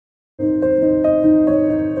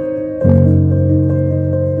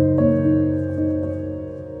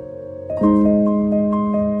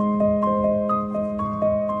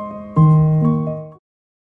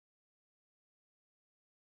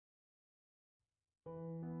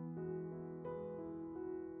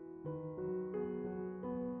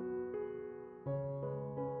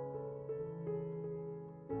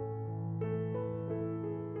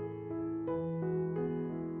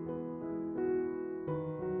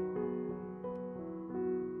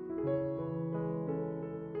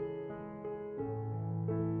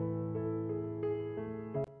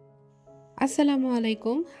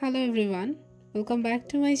Assalamualaikum. Hello everyone. Welcome back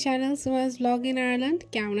to my channel Sumaia's Vlog in Ireland.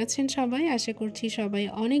 কেমন আছেন সবাই? আশা করছি সবাই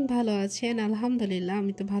অনেক ভালো আছেন। আলহামদুলিল্লাহ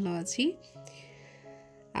আমি তো ভালো আছি।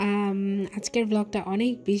 আজকের ব্লগটা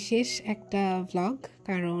অনেক বিশেষ একটা ব্লগ,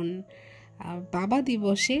 কারণ বাবা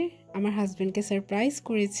দিবসে আমার হাজবেন্ডকে সারপ্রাইজ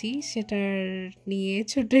করেছি। সেটার নিয়ে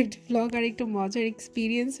ছোট্ট একটা ব্লগ আর একটু মজার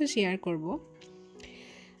এক্সপিরিয়েন্সও শেয়ার করব।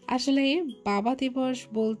 আসলে বাবা দিবস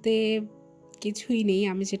বলতে কিছুই নেই,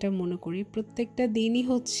 আমি যেটা মনে করি প্রত্যেকটা দিনই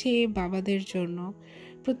হচ্ছে বাবাদের জন্য।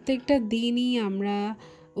 প্রত্যেকটা দিনই আমরা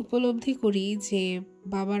উপলব্ধি করি যে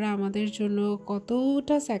বাবারা আমাদের জন্য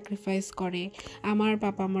কতটা স্যাক্রিফাইস করে। আমার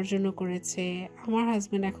পাপা আমার জন্য করেছে, আমার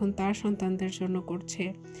হাজব্যান্ড এখন তার সন্তানদের জন্য করছে।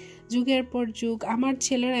 যুগের পর যুগ আমার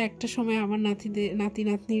ছেলেরা একটা সময় আমার নাতি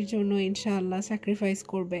নাতনির জন্য ইনশাআল্লাহ স্যাক্রিফাইস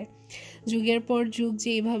করবে। যুগের পর যুগ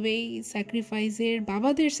যে এভাবেই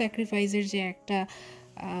বাবাদের স্যাক্রিফাইসের যে একটা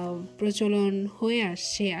প্রচলন হয়ে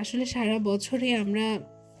আসছে। আসলে সারা বছরে আমরা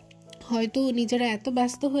হয়তো নিজেরা এত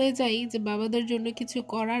ব্যস্ত হয়ে যাই যে বাবাদের জন্য কিছু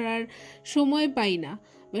করার আর সময় পাই না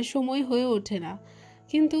বা সময় হয়ে ওঠে না,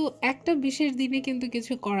 কিন্তু একটা বিশেষ দিনে কিন্তু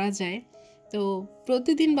কিছু করা যায়। তো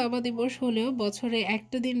প্রতিদিন বাবা দিবস হলেও বছরে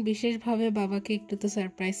একটা দিন বিশেষভাবে বাবাকে একটু তো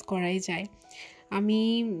সারপ্রাইজ করাই যায়। আমি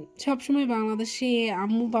সবসময় বাংলাদেশে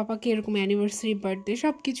আম্মু বাবাকে এরকম অ্যানিভার্সারি, বার্থডে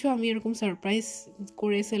সব কিছু আমি এরকম সারপ্রাইজ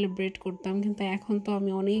করে সেলিব্রেট করতাম, কিন্তু এখন তো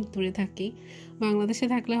আমি অনেক দূরে থাকি। বাংলাদেশে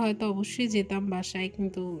থাকলে হয়তো অবশ্যই যেতাম বাসায়,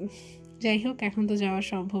 কিন্তু যাই হোক এখন তো যাওয়া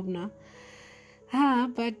সম্ভব না। হ্যাঁ,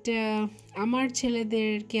 বাট আমার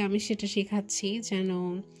ছেলেদেরকে আমি সেটা শেখাচ্ছি যেন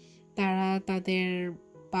তারা তাদের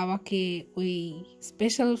বাবাকে ওই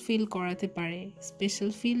স্পেশাল ফিল করাতে পারে, স্পেশাল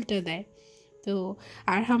ফিলটা দেয়। তো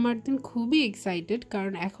আরহাম একদিন খুবই এক্সাইটেড,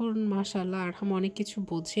 কারণ এখন মাশাআল্লাহ আরহাম অনেক কিছু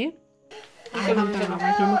বোঝে। আরহাম তার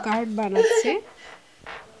বাবার জন্য কার্ড বানাচ্ছে।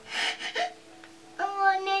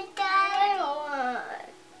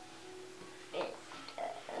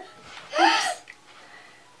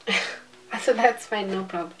 So that's fine, no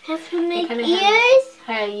problem. Have to make ears?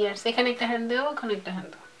 হ্যাঁ, ears এখানে একটা হ্যান্ড দাও, ওখানে একটা হ্যান্ড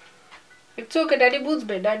দাও। It's okay, daddy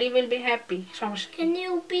বুঝবে, daddy will be happy. সমস্যা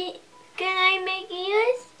Can I make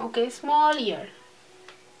ears? Okay, small ear.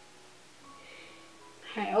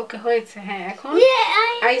 হ্যাঁ, ওকে হয়েছে। হ্যাঁ, এখন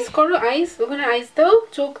আইস করো, আইস ওখানে আইস দাও,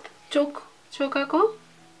 চোখ চোখ চোখ আঁকো।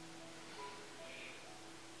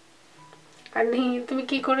 আর তুমি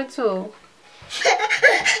কি করেছো?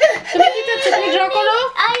 তুমি কি চাচ্ছো? তুমি ড্র করো।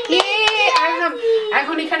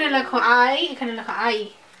 এখন এখানে লেখো আই, এখানে লেখো আই।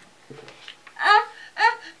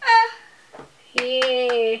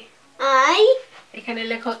 I. এখানে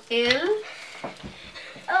লেখো এল।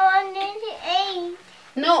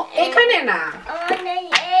 No, এখানে না,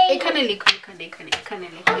 এখানে লিখো, এখানে এখানে এখানে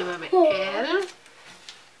লিখো এভাবে এল।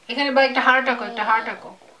 এখানে বা একটা হার্ট আঁকো, একটা হার্ট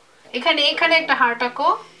আঁকো। এখানে এখানে একটা হার্ট আঁকো,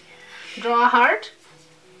 ড্র হার্ট।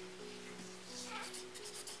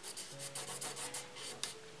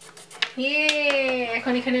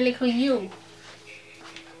 এখন এখানে লিখো ইউ।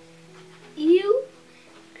 You.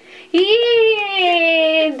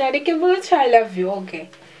 দাদিকে বলেছো আই লাভ ইউ। ওকে,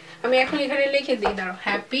 আমি এখন এখানে লিখে দিই, দাঁড়াও,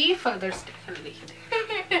 হ্যাপি ফাদার্স ডে এখানে লিখে দিই।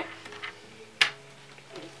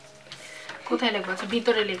 কোথায় লিখবো? আচ্ছা,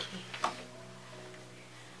 ভিতরে লিখি।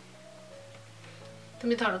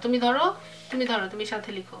 তুমি ধরো, তুমি ধরো, তুমি ধরো, তুমি সাথে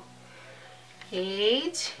লিখো।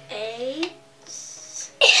 এইচ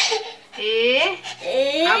এ,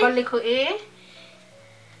 আবার লিখো এ।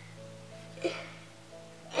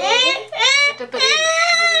 এটা তো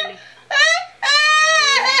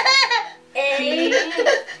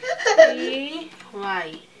Y.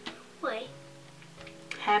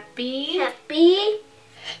 Happy happy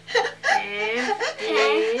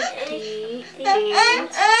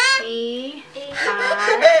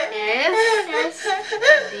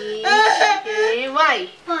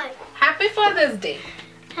father's day.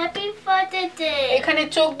 Happy Father's Day. এখানে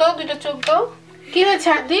চোখ দাও, দুটো চোখ দাও। কি হয়েছে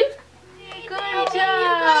একদিন? Good job.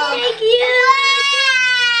 Thank you.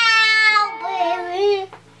 Wow, baby.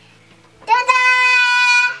 Ta-da!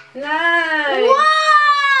 Nice.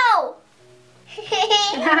 Wow.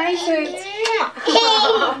 Nice.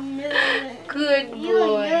 Good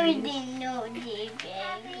boy. didn't know the baby.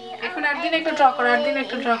 এখন আর দিন একটু ড্র করো, আর দিন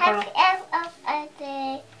একটু ড্র করো।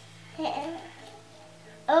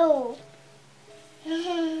 Oh.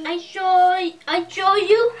 I show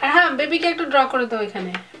you. হ্যাঁ, বেবিকে একটু ড্র করে দাও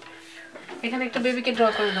এখানে। এখানে একটা বেবিকে ড্র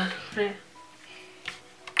করে দাও। হ্যাঁ।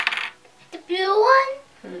 The blue one?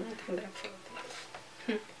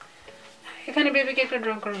 এখানে বেবিকে একটু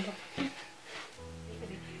ড্র করে দাও।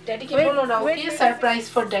 ড্যাডিকে বলো না, ওকে, সারপ্রাইজ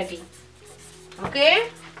ফর ড্যাডি। ওকে?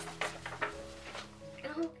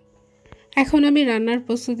 এখন আমি রান্নার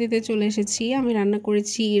প্রস্তুতিতে চলে এসেছি। আমি রান্না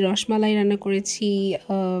করেছি রসমালাই, রান্না করেছি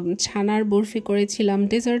ছানার বরফি করেছিলাম,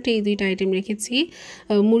 ডেজার্টে এই দুইটা আইটেম রেখেছি,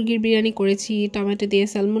 মুরগির বিরিয়ানি করেছি, টমেটো দিয়ে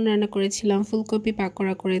স্যালমন রান্না করেছিলাম, ফুলকপি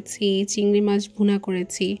পাকোড়া করেছি, চিংড়ি মাছ ভুনা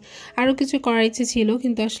করেছি। আরও কিছু করার ইচ্ছে ছিল,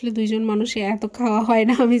 কিন্তু আসলে দুইজন মানুষে এত খাওয়া হয়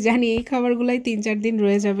না। আমি জানি এই খাবারগুলাই 3-4 দিন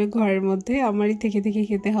রয়ে যাবে ঘরের মধ্যে, আমারই থেকে থেকে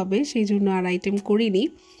খেতে হবে, সেই জন্য আর আইটেম করিনি।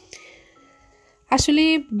 আসলে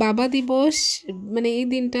বাবা দিবস মানে এই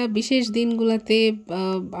দিনটা, বিশেষ দিনগুলোতে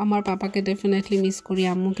আমার পাপাকে ডেফিনেটলি মিস করি,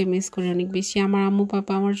 আম্মুকে মিস করি অনেক বেশি। আমার আম্মু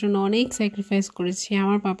পাপা আমার জন্য অনেক স্যাক্রিফাইস করেছে,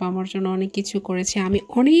 আমার পাপা আমার জন্য অনেক কিছু করেছে। আমি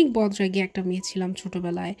অনেক বদরাগী একটা মেয়ে ছিলাম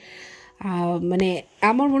ছোটোবেলায়। মানে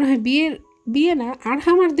আমার মনে হয় বিয়ে না,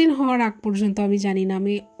 আরহামার দিন হওয়ার আগ পর্যন্ত আমি জানি না,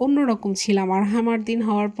 আমি অন্যরকম ছিলাম। আরহামার দিন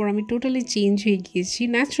হওয়ার পর আমি টোটালি চেঞ্জ হয়ে গিয়েছি।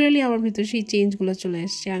 ন্যাচারালি আমার ভিতরে সেই চেঞ্জগুলো চলে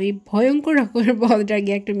এসছে। আমি ভয়ঙ্কর রকমের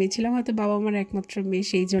বদরাগী একটা মেয়ে ছিলাম, হয়তো বাবা আমার একমাত্র মেয়ে,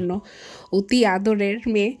 সেই জন্য অতি আদরের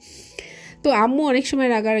মেয়ে। তো আম্মু অনেক সময়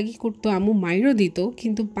রাগারাগি করতো, আম্মু মাইরও দিত,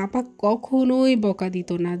 কিন্তু পাপা কখনোই বকা দিত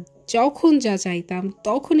না। যখন যা চাইতাম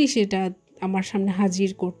তখনই সেটা আমার সামনে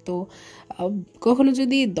হাজির করতো। কখনো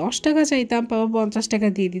যদি 10 টাকা চাইতাম, বাবা 50 টাকা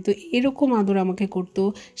দিয়ে দিত, এরকম আদর আমাকে করতো।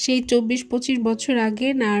 সেই 24-25 বছর আগে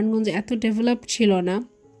নারায়ণগঞ্জ এত ডেভেলপ ছিল না,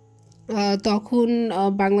 তখন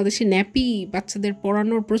বাংলাদেশে ন্যাপি বাচ্চাদের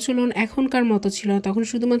পড়ানোর প্রচলন এখনকার মতো ছিল না। তখন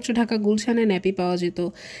শুধুমাত্র ঢাকা গুলশানে ন্যাপি পাওয়া যেত।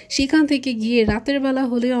 সেখান থেকে গিয়ে রাতের বেলা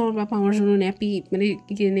হলেও আমার বাবা আমার জন্য ন্যাপি মানে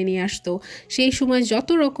কিনে নিয়ে আসতো। সেই সময় যত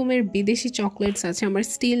রকমের বিদেশি চকলেটস আছে, আমার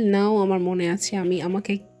স্টিল নাও আমার মনে আছে,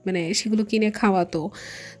 আমাকে মানে সেগুলো কিনে খাওয়াতো।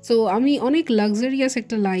 সো আমি অনেক লাক্সারিয়াস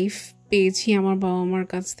একটা লাইফ পেয়েছি আমার বাবা মার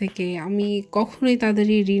কাছ থেকে। আমি কখনোই তাদের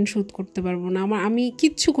এই ঋণ শোধ করতে পারবো না। আমি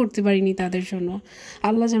কিচ্ছু করতে পারিনি তাদের জন্য।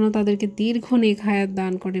 আল্লাহ যেন তাদেরকে দীর্ঘ নেক হায়াত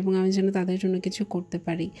দান করে এবং আমি যেন তাদের জন্য কিছু করতে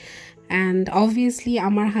পারি। অ্যান্ড অবভিয়াসলি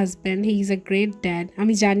আমার husband, he is a great dad.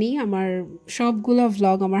 আমি জানি আমার সবগুলো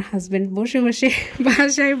ভ্লগ আমার হাজব্যান্ড বসে বসে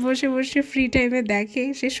বাসায় বসে বসে ফ্রি টাইমে দেখে,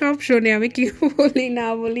 সে সব শোনে আমি কী বলি না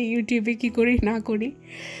বলি, ইউটিউবে কী করি না করি।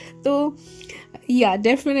 তো ইয়া,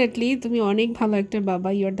 ডেফিনেটলি তুমি অনেক ভালো একটা বাবা,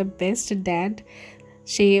 you are the best dad.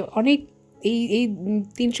 সে অনেক এই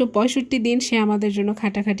 365 দিন সে আমাদের জন্য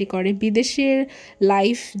খাটাখাটি করে। বিদেশের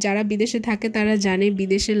লাইফ, যারা বিদেশে থাকে তারা জানে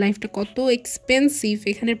বিদেশের লাইফটা কত এক্সপেন্সিভ,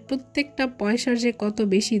 এখানে প্রত্যেকটা পয়সার যে কত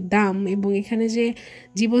বেশি দাম, এবং এখানে যে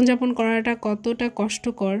জীবনযাপন করাটা কতটা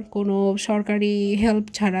কষ্টকর কোনো সরকারি হেল্প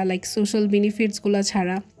ছাড়া, লাইক সোশ্যাল বেনিফিটসগুলো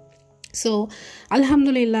ছাড়া। সো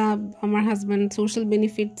আলহামদুলিল্লাহ আমার হাজব্যান্ড সোশ্যাল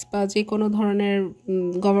বেনিফিটস বা যে কোনো ধরনের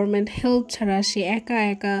গভর্নমেন্ট হেল্প ছাড়া সে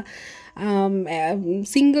একা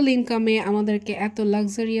সিঙ্গল ইনকামে আমাদেরকে এত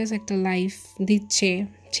লাক্সারিয়াস একটা লাইফ দিচ্ছে।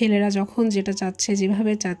 ছেলেরা যখন যেটা চাচ্ছে,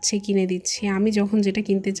 যেভাবে চাচ্ছে কিনে দিচ্ছে, আমি যখন যেটা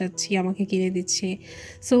কিনতে চাচ্ছি আমাকে কিনে দিচ্ছে।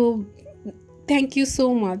 So thank you so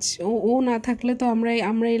much. ও না থাকলে তো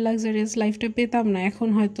আমরা এই লাক্সারিয়াস লাইফটা পেতাম না। এখন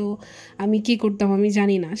হয়তো আমি কি করতাম আমি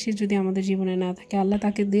জানি না। সে যদি আমাদের জীবনে না থাকে, আল্লাহ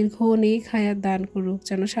তাকে দীর্ঘ নেক হায়াত দান করুক,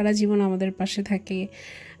 যেন সারা জীবন আমাদের পাশে থাকে,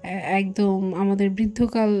 একদম আমাদের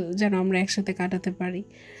বৃদ্ধকাল যেন আমরা একসাথে কাটাতে পারি।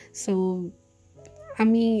 সো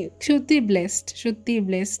আমি সত্যিই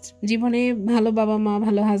ব্লেসড জীবনে। ভালো বাবা মা,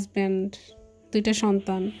 ভালো হাজব্যান্ড, 2টা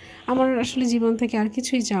সন্তান, আমার আসলে জীবন থেকে আর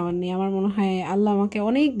কিছুই চাওয়ার নেই। আমার মনে হয় আল্লাহ আমাকে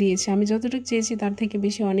অনেক দিয়েছে, আমি যতটুকু চেয়েছি তার থেকে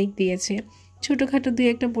বেশি অনেক দিয়েছে। ছোটোখাটো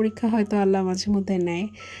 2-1টা পরীক্ষা হয়তো আল্লাহ মাঝে মধ্যে নেয়,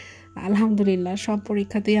 আলহামদুলিল্লাহ সব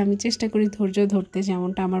পরীক্ষাতেই আমি চেষ্টা করি ধৈর্য ধরতে,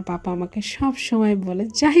 যেমনটা আমার পাপা আমাকে সব সময় বলে।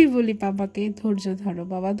 যাই বলি পাপাকে, ধৈর্য ধরো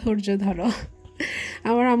বাবা, ধৈর্য ধরো।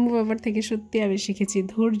 আমার আম্মু বাবার থেকে সত্যি আমি শিখেছি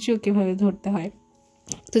ধৈর্য কীভাবে ধরতে হয়।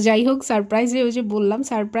 তো যাই হোক, সারপ্রাইজে ওই যে বললাম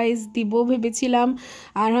সারপ্রাইজ দিব ভেবেছিলাম,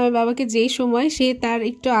 আর আমার বাবাকে যেই সময় সে তার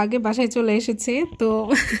একটু আগে বাসায় চলে এসেছে। তো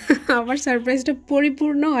আমার সারপ্রাইজটা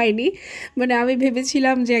পরিপূর্ণ হয়নি। মানে আমি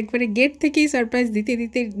ভেবেছিলাম যে একবারে গেট থেকেই সারপ্রাইজ দিতে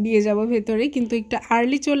দিতে নিয়ে যাব ভেতরে, কিন্তু একটু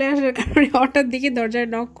আর্লি চলে আসার কারণে হঠাৎ দিকে দরজায়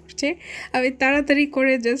নক করছে। আমি তাড়াতাড়ি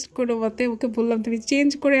করে জাস্ট কোনো মতে ওকে বললাম তুমি চেঞ্জ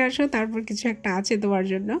করে আসো, তারপর কিছু একটা আছে তোমার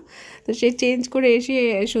জন্য। তো সে চেঞ্জ করে এসে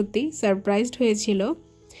সত্যি সারপ্রাইজড হয়েছিল।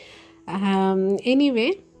 এনিওয়ে,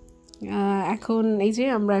 এখন এই যে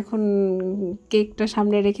আমরা এখন কেকটা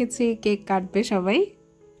সামনে রেখেছি, কেক কাটবে সবাই।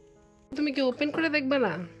 তুমি কি ওপেন করে দেখবে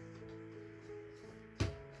না?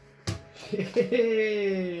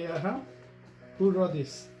 Who wrote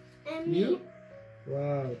this? And You?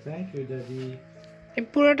 Wow, thank you, Daddy. এই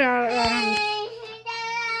পুরোটা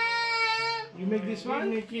You make this one?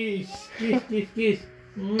 Give me kiss. Kiss.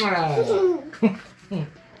 Mwah.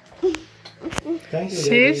 Thank you,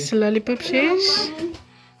 শেষ Daddy. ললিপপ শেষ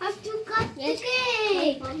have to cut the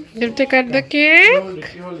cake. You have to cut the cake. Hold it,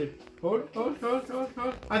 you hold it. Hold.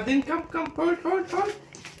 Adin, come. Hold.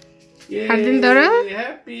 Yay, Adin, Dora?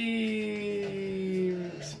 happy.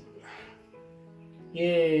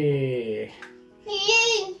 Yay.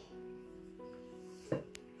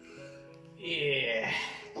 Yeah.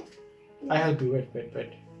 I help you.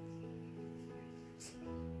 Wait.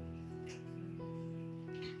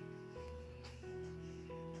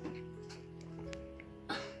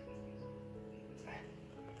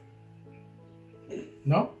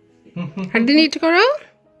 No? হাড্ডি NEET করো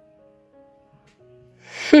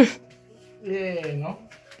Yeah, no?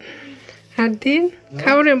 হাড্ডি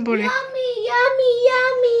খাও রে পরে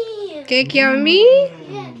Yummy. Cake yummy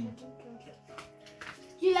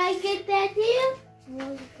Do you like it, Daddy?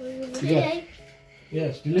 Yeah.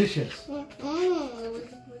 Yes, delicious.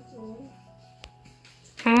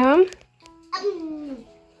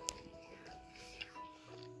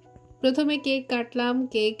 প্রথমে cake কাটলাম,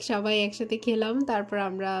 cake সবাই একসাথে খেলাম, তারপর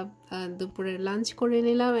আমরা দুপুরে লাঞ্চ করে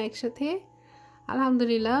নিলাম একসাথে।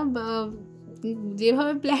 আলহামদুলিল্লাহ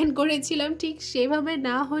যেভাবে প্ল্যান করেছিলাম ঠিক সেভাবে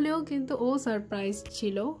না হলেও কিন্তু ও সারপ্রাইজ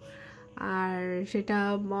ছিল, আর সেটা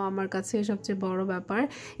আমার কাছে সবচেয়ে বড় ব্যাপার।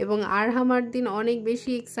 এবং আরহামার দিন অনেক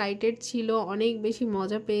বেশি এক্সাইটেড ছিল, অনেক বেশি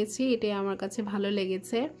মজা পেয়েছি, এটাই আমার কাছে ভালো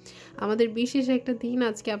লেগেছে। আমাদের বিশেষ একটা দিন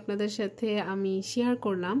আজকে আপনাদের সাথে আমি শেয়ার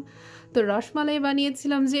করলাম। তো রসমালাই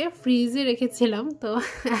বানিয়েছিলাম যে ফ্রিজে রেখেছিলাম, তো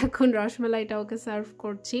এখন রসমালাইটা ওকে সার্ভ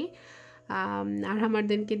করছি, আরহামার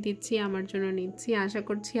দিনকে দিচ্ছি, আমার জন্য নিচ্ছি। আশা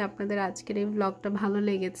করছি আপনাদের আজকের এই ব্লগটা ভালো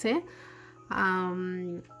লেগেছে।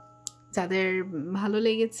 যাদের ভালো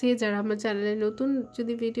লেগেছে, যারা আমার চ্যানেলে নতুন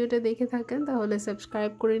যদি ভিডিওটা দেখে থাকেন তাহলে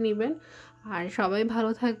সাবস্ক্রাইব করে নেবেন। আর সবাই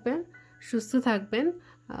ভালো থাকবেন, সুস্থ থাকবেন।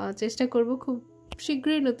 চেষ্টা করব খুব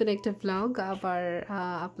শীঘ্রই নতুন একটা ব্লগ আবার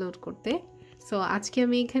আপলোড করতে। সো আজকে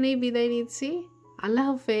আমি এখানেই বিদায় নিচ্ছি। আল্লাহ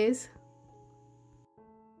হাফেজ।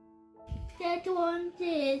 That one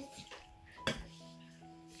is.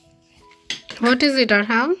 What is it,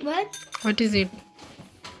 Arham? What? What is it?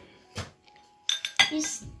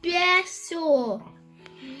 It's special.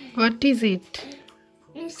 What is it?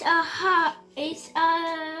 It's a heart. It's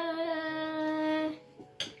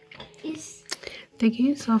देखिए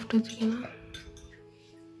सॉफ्ट हो चुकी ना।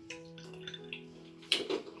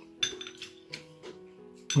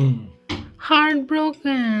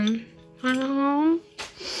 Heartbroken.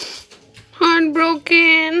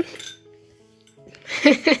 Heartbroken.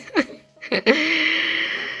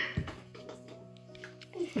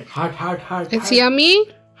 Heart. It's yummy.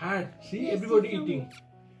 Heart. See, everybody eating.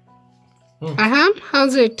 Arham,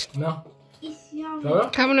 how's it? No. it's yummy. Dora?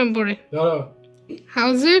 Come on, boy. Dora.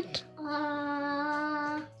 How's it?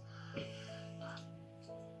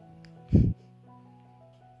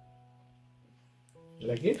 You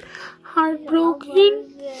like it? Heartbroken.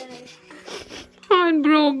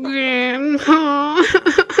 Heartbroken.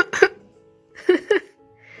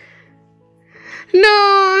 No,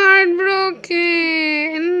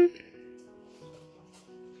 heartbroken.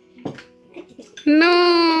 No.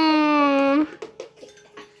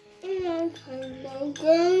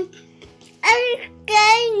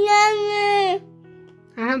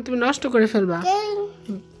 আরাম তুমি নষ্ট করে ফেলবা।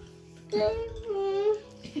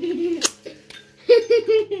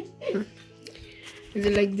 Is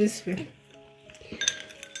it like this way?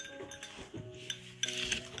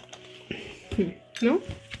 No?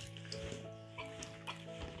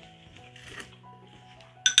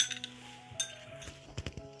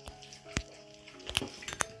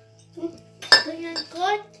 Can I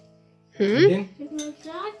cut? Then? Can I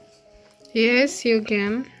cut? Yes, you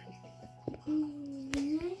can.